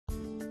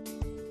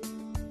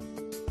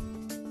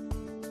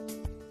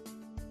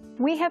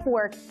We have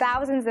worked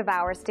thousands of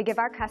hours to give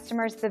our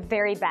customers the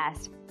very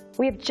best.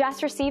 We have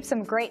just received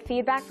some great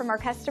feedback from our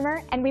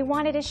customer, and we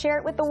wanted to share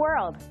it with the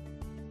world.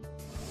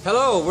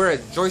 Hello, we're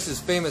at Joyce's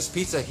Famous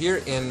Pizza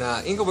here in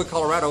Englewood,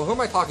 Colorado. Who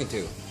am I talking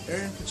to?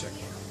 Aaron Pacheco.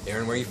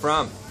 Aaron, where are you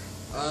from?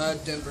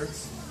 Denver.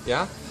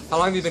 Yeah? How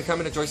long have you been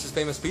coming to Joyce's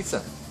Famous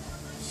Pizza?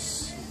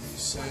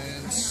 Since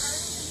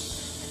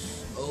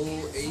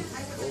 08, 09.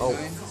 Oh,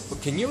 well,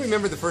 can you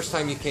remember the first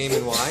time you came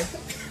and why?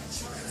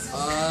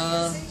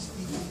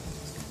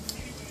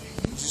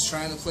 Just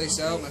trying the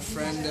place out. My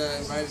friend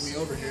invited me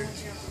over here.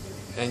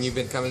 And you've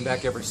been coming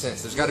back ever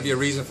since. There's got to be a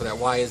reason for that.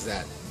 Why is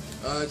that?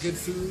 Good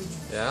food.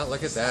 Yeah,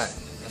 look at that.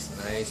 That's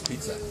a nice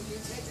pizza.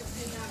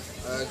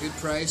 Good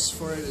price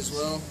for it as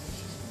well.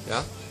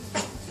 Yeah?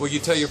 Will you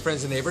tell your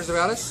friends and neighbors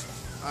about us?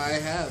 I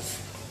have.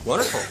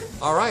 Wonderful.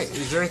 All right.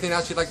 Is there anything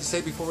else you'd like to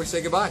say before we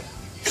say goodbye?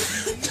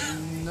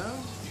 No. Not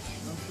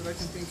that I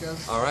can think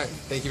of. All right.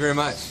 Thank you very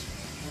much.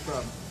 No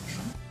problem.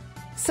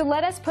 So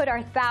let us put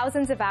our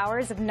thousands of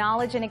hours of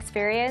knowledge and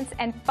experience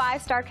and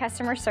 5-star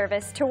customer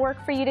service to work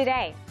for you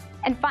today,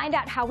 and find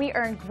out how we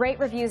earn great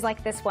reviews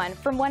like this one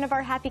from one of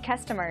our happy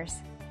customers.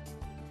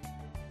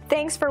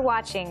 Thanks for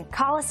watching.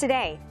 Call us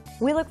today.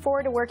 We look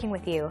forward to working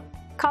with you.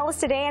 Call us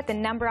today at the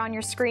number on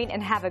your screen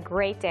and have a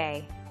great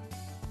day.